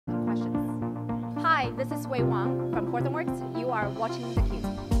questions. Hi, this is Wei Wang from Hortonworks. You are watching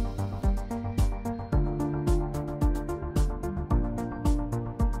theCUBE.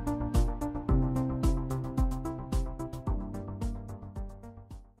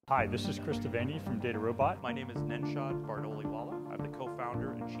 Hi, this is Chris Devaney from DataRobot. My name is Nenshad Bardoliwala. I'm the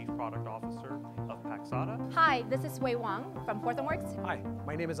co-founder and chief product officer of Paxata. Hi, this is Wei Wang from Hortonworks. Hi,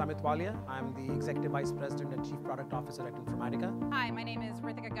 my name is Amit Walia. I'm the executive vice president and chief product officer at Informatica. Hi, my name is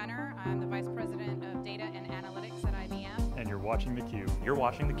Ritika Gunnar. I'm the vice president of data and analytics at IBM. And you're watching theCUBE. You're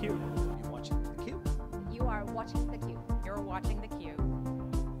watching theCUBE. You're watching theCUBE. You are watching theCUBE. You're watching theCUBE.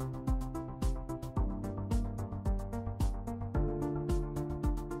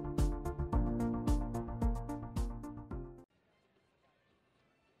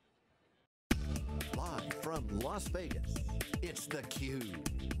 From Las Vegas, it's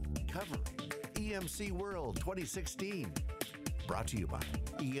theCUBE, covering EMC World 2016. Brought to you by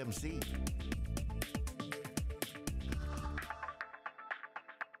EMC.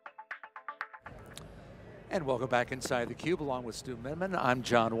 And welcome back inside theCUBE along with Stu Minman. I'm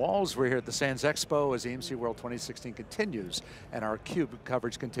John Walls. We're here at the Sands Expo as EMC World 2016 continues, and our CUBE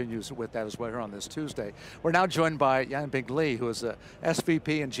coverage continues with that as well here on this Tuesday. We're now joined by Yanbing Li, who is the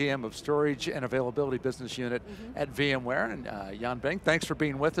SVP and GM of Storage and Availability Business Unit at VMware. And Yanbing, thanks for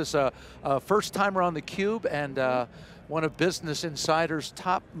being with us. First timer on theCUBE and one of Business Insider's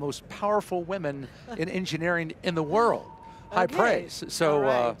top most powerful women in engineering in the world. High praise.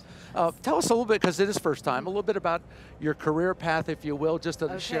 So tell us a little bit, because it is first time, a little bit about your career path, if you will, just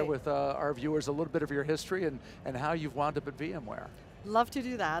to share with our viewers a little bit of your history and how you've wound up at VMware. Love to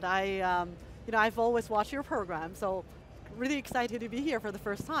do that. I've always watched your program, so really excited to be here for the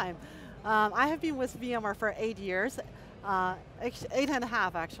first time. I have been with VMware for 8 years,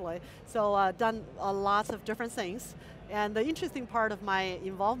 8.5 actually, so done lots of different things. And the interesting part of my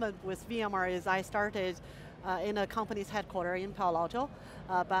involvement with VMware is I started in a company's headquarters in Palo Alto,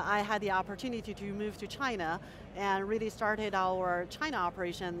 but I had the opportunity to move to China and really started our China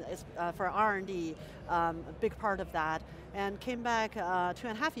operation for R&D, a big part of that, and came back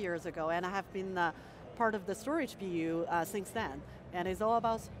 2.5 years ago, and I have been part of the storage BU since then, and it's all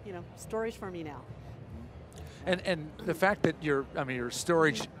about storage for me now. And the fact that you're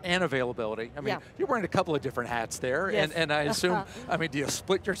storage and availability, you're wearing a couple of different hats there, yes. and I assume, do you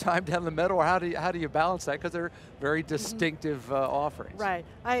split your time down the middle, or how do you balance that? Because they're very distinctive offerings. Right,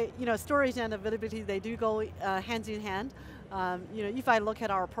 storage and availability, they do go hand in hand. If I look at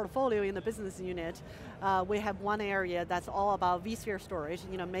our portfolio in the business unit, we have one area that's all about vSphere storage,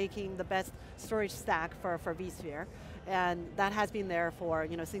 making the best storage stack for vSphere. And that has been there for,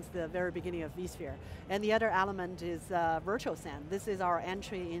 since the very beginning of vSphere. And the other element is virtual SAN. This is our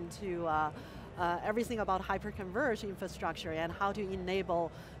entry into everything about hyperconverged infrastructure and how to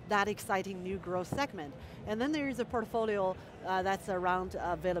enable that exciting new growth segment. And then there is a portfolio that's around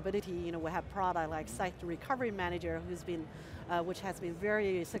availability. We have product like Site Recovery Manager, which has been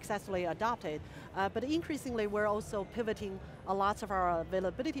very successfully adopted. But increasingly, we're also pivoting a lot of our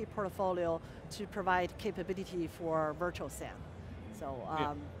availability portfolio to provide capability for virtual SAN.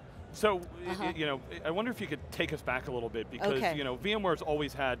 So, I wonder if you could take us back a little bit, because VMware's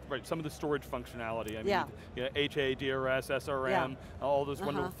always had some of the storage functionality. HA, DRS, SRM, all those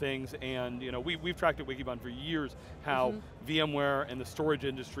wonderful things, and we've tracked at Wikibon for years how VMware and the storage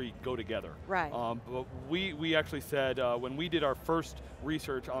industry go together. Right. But we actually said when we did our first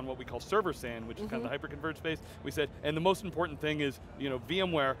research on what we call server SAN, which is kind of the hyperconverged space, we said, and the most important thing is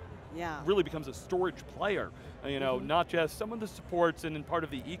VMware really becomes a storage player. Not just some of the supports and part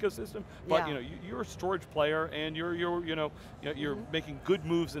of the ecosystem, but you're a storage player, and you're making good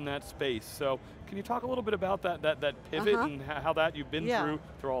moves in that space. So can you talk a little bit about that pivot and how that you've been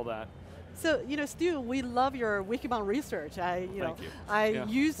through all that? So, Stu, we love your Wikibon research. Thank you. I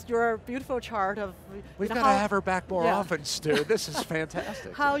used your beautiful chart of We've got to have her back more often, Stu. This is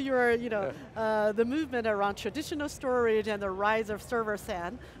fantastic. How your, the movement around traditional storage and the rise of server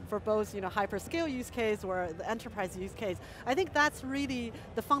SAN for both, hyperscale use case or the enterprise use case. I think that's really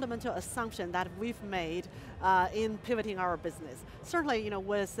the fundamental assumption that we've made in pivoting our business. Certainly,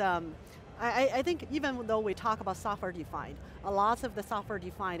 with I think even though we talk about software defined, a lot of the software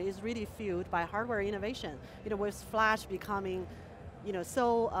defined is really fueled by hardware innovation. With Flash becoming,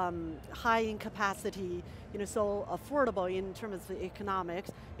 so high in capacity, so affordable in terms of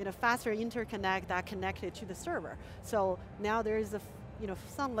economics, faster interconnect that connected to the server. So now there is a,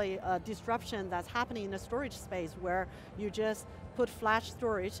 suddenly a disruption that's happening in the storage space where you just put flash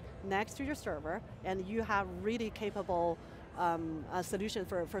storage next to your server and you have really capable a solution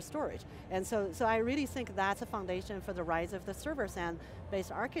for storage. And so I really think that's a foundation for the rise of the server SAN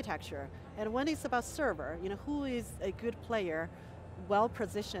based architecture. And when it's about server, who is a good player, well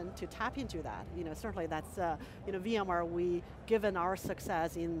positioned to tap into that? Certainly that's, VMware, given our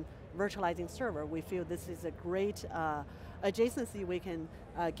success in virtualizing server, we feel this is a great adjacency we can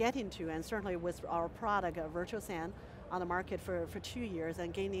get into, and certainly with our product, Virtual SAN, on the market for 2 years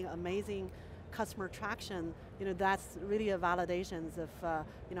and gaining amazing customer traction, that's really a validation of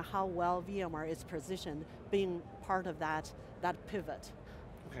how well VMware is positioned being part of that pivot.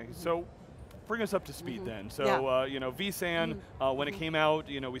 Okay, so bring us up to speed then. So, VSan, when it came out,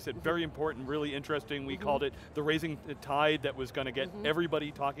 we said very important, really interesting. We called it the rising tide that was going to get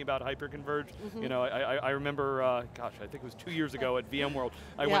everybody talking about hyperconverged. I remember, gosh, I think it was 2 years ago at VMworld,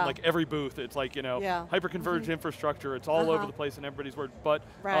 I went like every booth. It's like, hyperconverged infrastructure. It's all over the place in everybody's word. But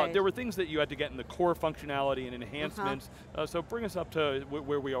there were things that you had to get in the core functionality and enhancements. So bring us up to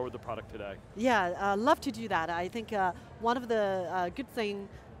where we are with the product today. Yeah, love to do that. I think one of the good things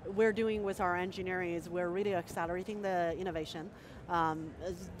we're doing with our engineering is we're really accelerating the innovation.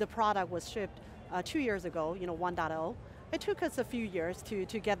 The product was shipped 2 years ago, 1.0. It took us a few years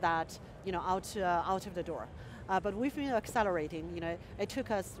to get that out of the door. But we've been accelerating. It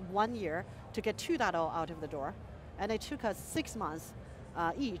took us 1 year to get 2.0 out of the door, and it took us 6 months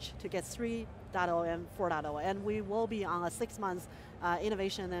each to get 3.0 and 4.0, and we will be on a 6 months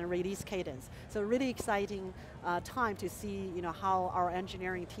innovation and release cadence. So really exciting time to see how our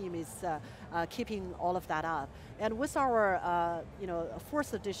engineering team is keeping all of that up. And with our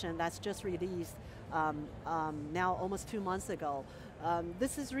 4th edition that's just released now almost 2 months ago,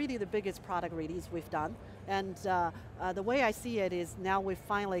 this is really the biggest product release we've done. And the way I see it is now we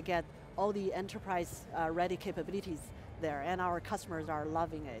finally get all the enterprise ready capabilities there, and our customers are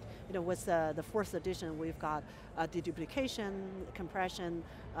loving it. With the 4th edition, we've got deduplication, compression,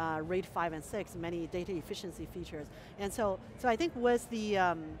 RAID 5 and 6, many data efficiency features. And so I think with the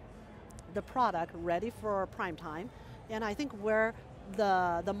product ready for prime time, and I think where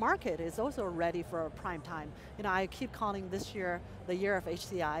the market is also ready for prime time. I keep calling this year the year of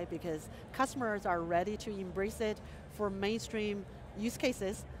HCI because customers are ready to embrace it for mainstream use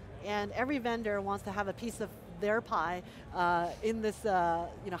cases, and every vendor wants to have a piece of their pie in this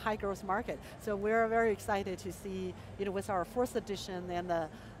high growth market. So we're very excited to see with our 4th edition and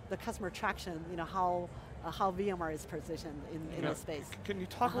the customer traction, how VMware is positioned in this space. Can you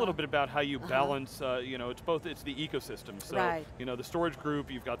talk a little bit about how you balance, it's the ecosystem. So, the storage group,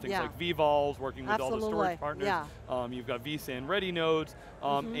 you've got things like vVols working with all the storage partners. You've got vSAN ready nodes,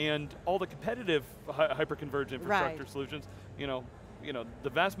 and all the competitive hyperconverged infrastructure solutions, the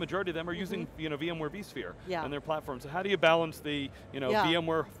vast majority of them are using VMware vSphere and their platforms. So how do you balance the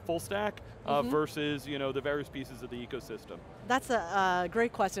VMware full stack versus the various pieces of the ecosystem? That's a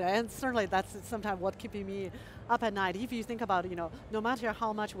great question, and certainly that's sometimes what keeping me up at night. If you think about no matter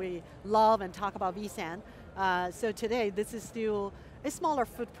how much we love and talk about vSAN, so today this is still a smaller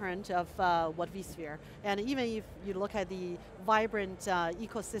footprint of what vSphere. And even if you look at the vibrant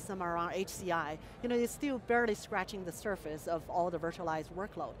ecosystem around HCI, it's still barely scratching the surface of all the virtualized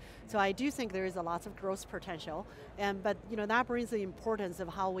workload. So I do think there is a lot of growth potential, but that brings the importance of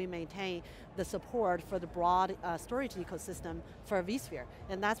how we maintain the support for the broad storage ecosystem for vSphere.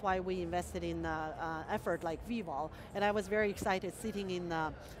 And that's why we invested in effort like vVol. And I was very excited sitting in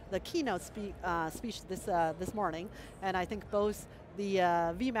the keynote speech this morning, and I think both the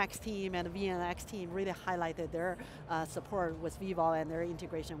VMAX team and the VNX team really highlighted their support with vVol and their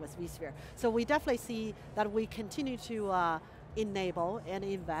integration with vSphere. So we definitely see that we continue to enable and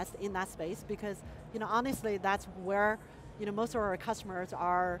invest in that space because honestly that's where most of our customers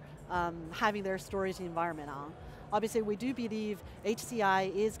are having their storage environment on. Obviously we do believe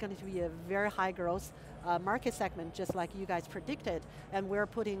HCI is going to be a very high growth market segment, just like you guys predicted, and we're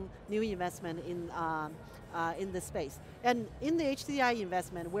putting new investment in this space. And in the HCI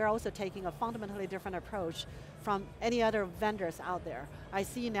investment, we're also taking a fundamentally different approach from any other vendors out there. I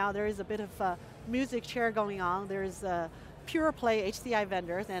see now there is a bit of a music chair going on. There's pure play HCI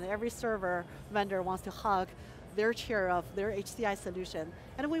vendors, and every server vendor wants to hug their share of their HCI solution.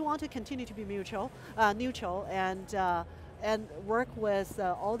 And we want to continue to be neutral and work with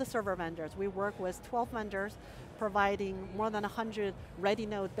all the server vendors. We work with 12 vendors providing more than 100 ready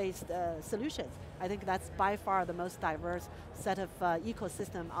node based solutions. I think that's by far the most diverse set of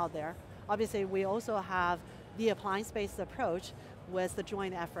ecosystem out there. Obviously we also have the appliance based approach with the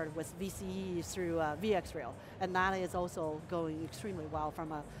joint effort with VCE through VxRail. And that is also going extremely well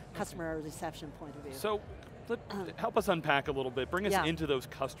from a customer reception point of view. So, help us unpack a little bit, bring us into those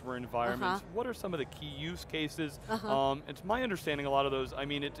customer environments. What are some of the key use cases? It's my understanding a lot of those, I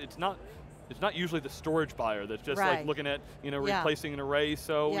mean, it's not usually the storage buyer that's just like looking at, replacing an array.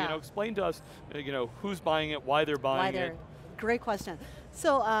 So, explain to us, who's buying it, why they're buying it. Great question.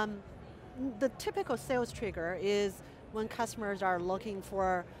 So, the typical sales trigger is when customers are looking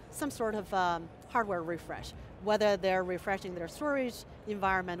for some sort of hardware refresh, whether they're refreshing their storage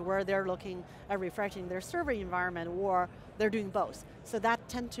environment, where they're looking at refreshing their server environment, or they're doing both. So that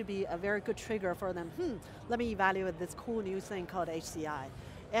tends to be a very good trigger for them. Let me evaluate this cool new thing called HCI.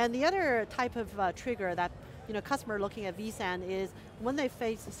 And the other type of trigger that customer looking at VSan is when they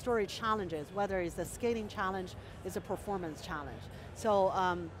face storage challenges, whether it's a scaling challenge, it's a performance challenge. So,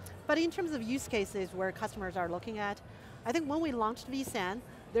 but in terms of use cases where customers are looking at, I think when we launched VSan,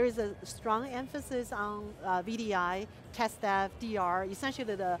 there is a strong emphasis on VDI, test dev, DR,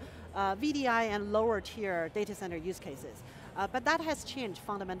 essentially the VDI and lower tier data center use cases. But that has changed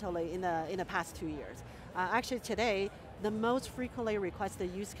fundamentally in the past 2 years. Actually today, the most frequently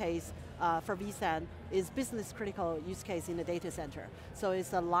requested use case for VSan is business critical use case in the data center. So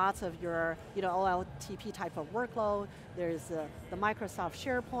it's lots of your OLTP type of workload, there's the Microsoft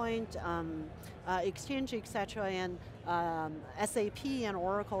SharePoint, Exchange, etc., and SAP and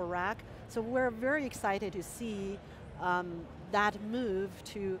Oracle Rack. So we're very excited to see that move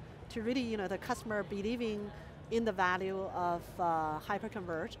to really the customer believing in the value of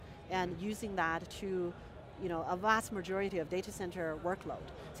hyperconverged and using that to a vast majority of data center workload.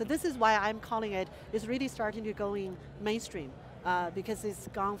 So this is why I'm calling it's really starting to go in mainstream because it's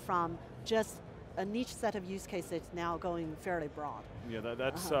gone from just a niche set of use cases now going fairly broad. Yeah,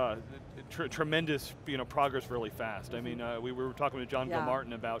 that's tremendous progress really fast. I mean, we were talking to John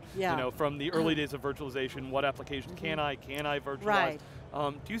Gilmartin about, from the early days of virtualization, what applications can I virtualize? Right.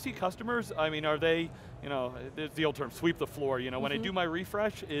 Do you see customers, I mean, are they, there's the old term, sweep the floor, when I do my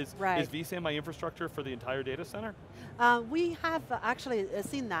refresh, is VSan my infrastructure for the entire data center? We have actually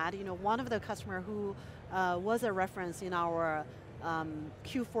seen that, one of the customer who was a reference in our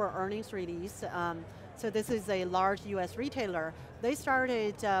Q4 earnings release. So this is a large US retailer. They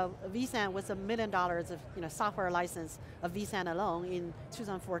started VSan with $1 million of software license of VSan alone in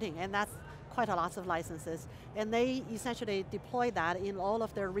 2014, and that's quite a lot of licenses. And they essentially deployed that in all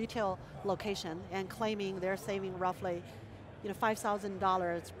of their retail location and claiming they're saving roughly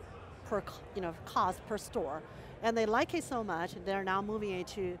 $5,000 per cost per store. And they like it so much, they're now moving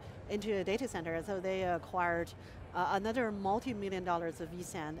into a data center, so they acquired another multi-million dollars of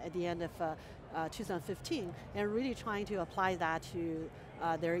VSan at the end of 2015, and really trying to apply that to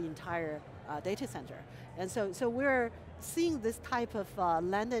their entire data center. And so we're seeing this type of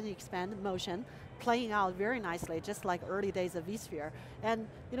land and expand motion playing out very nicely, just like early days of vSphere. And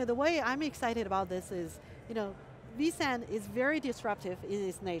the way I'm excited about this is, VSan is very disruptive in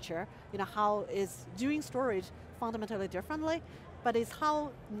its nature, how it's doing storage fundamentally differently, but it's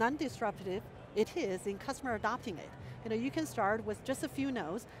how non-disruptive it is in customer adopting it. You can start with just a few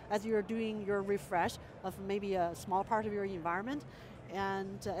nodes as you're doing your refresh of maybe a small part of your environment,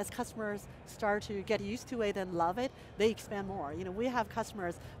 and as customers start to get used to it and love it, they expand more. We have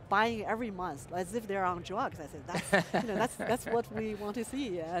customers buying every month as if they're on drugs. I said, that's what we want to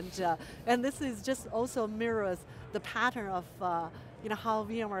see, and this is just also mirrors the pattern of how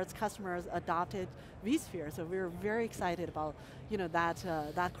VMware's customers adopted vSphere. So we're very excited about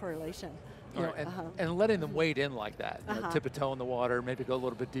that correlation. And letting them wade in like that, tip a toe in the water, maybe go a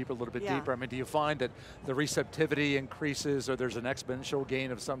little bit deeper, deeper. I mean, do you find that the receptivity increases, or there's an exponential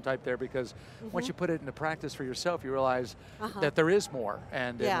gain of some type there? Because once you put it into practice for yourself, you realize that there is more,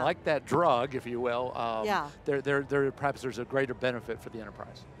 and like that drug, if you will, perhaps there's a greater benefit for the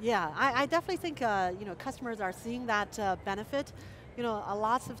enterprise. Yeah, I definitely think customers are seeing that benefit. A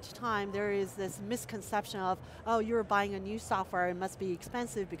lots of time there is this misconception of, oh, you're buying a new software, it must be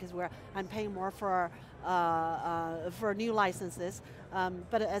expensive because I'm paying more for new licenses.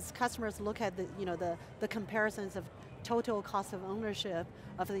 But as customers look at the comparisons of total cost of ownership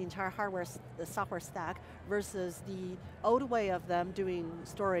of the entire hardware, the software stack versus the old way of them doing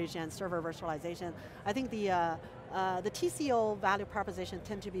storage and server virtualization, I think the TCO value proposition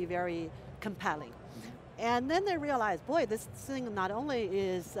tend to be very compelling. And then they realize, boy, this thing not only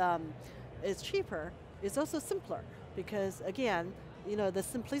is cheaper, it's also simpler, because again, the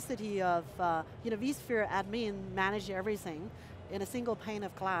simplicity of vSphere admin manage everything, in a single pane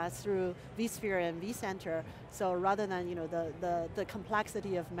of glass through vSphere and vCenter. So rather than the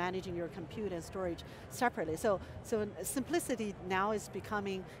complexity of managing your compute and storage separately. So simplicity now is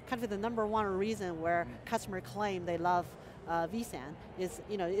becoming kind of the #1 reason where customers claim they love vSan is,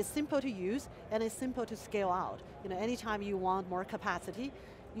 it's simple to use and it's simple to scale out. Anytime you want more capacity,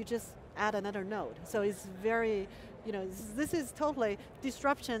 you just add another node. So it's very, this is totally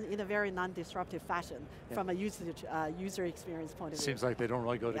disruption in a very non-disruptive fashion from a user experience point of view. Seems like they don't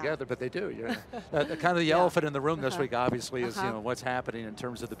really go together, but they do. Kind of the elephant in the room this week, obviously, is what's happening in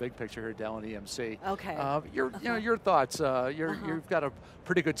terms of the big picture here, Dell and EMC. Okay. Your thoughts. You've got a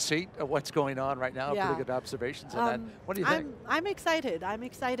pretty good seat of what's going on right now. Pretty good observations on that. What do you think? I'm excited. I'm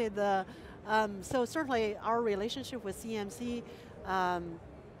excited. So certainly our relationship with EMC.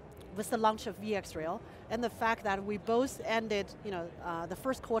 Was the launch of VxRail, and the fact that we both ended, the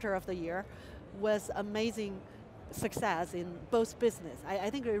first quarter of the year was amazing success in both business. I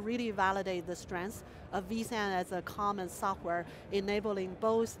think it really validates the strengths of vSan as a common software, enabling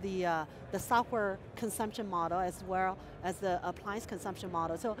both the software consumption model as well as the appliance consumption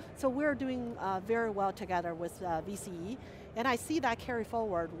model. So we're doing very well together with VCE, and I see that carry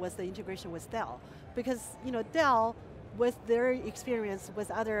forward with the integration with Dell, because Dell, with their experience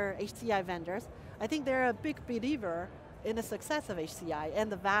with other HCI vendors, I think they're a big believer in the success of HCI and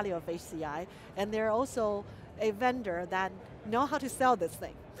the value of HCI, and they're also a vendor that know how to sell this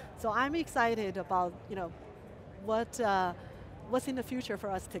thing. So I'm excited about what's in the future for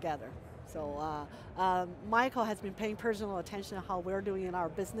us together. So Michael has been paying personal attention to how we're doing in our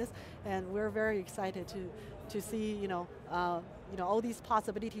business, and we're very excited to see all these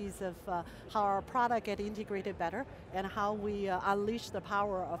possibilities of how our product get integrated better and how we unleash the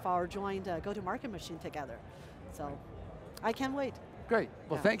power of our joint go-to-market machine together. So I can't wait. Great.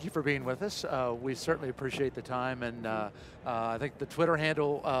 Well, thank you for being with us. We certainly appreciate the time, and I think the Twitter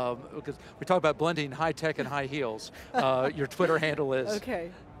handle, because we talk about blending high tech and high heels, your Twitter handle is?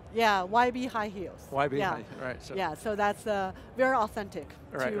 Okay. Yeah, YB High Heels. YB High, right. So. Yeah, so that's very authentic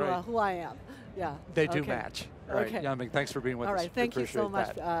to who I am. Yeah. They do match. All right, Yanbing, thanks for being with us. All right, thank you so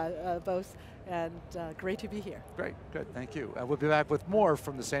much, both, and great to be here. Great, good, thank you. We'll be back with more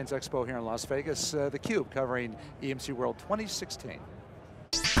from the Sands Expo here in Las Vegas, theCUBE covering EMC World 2016.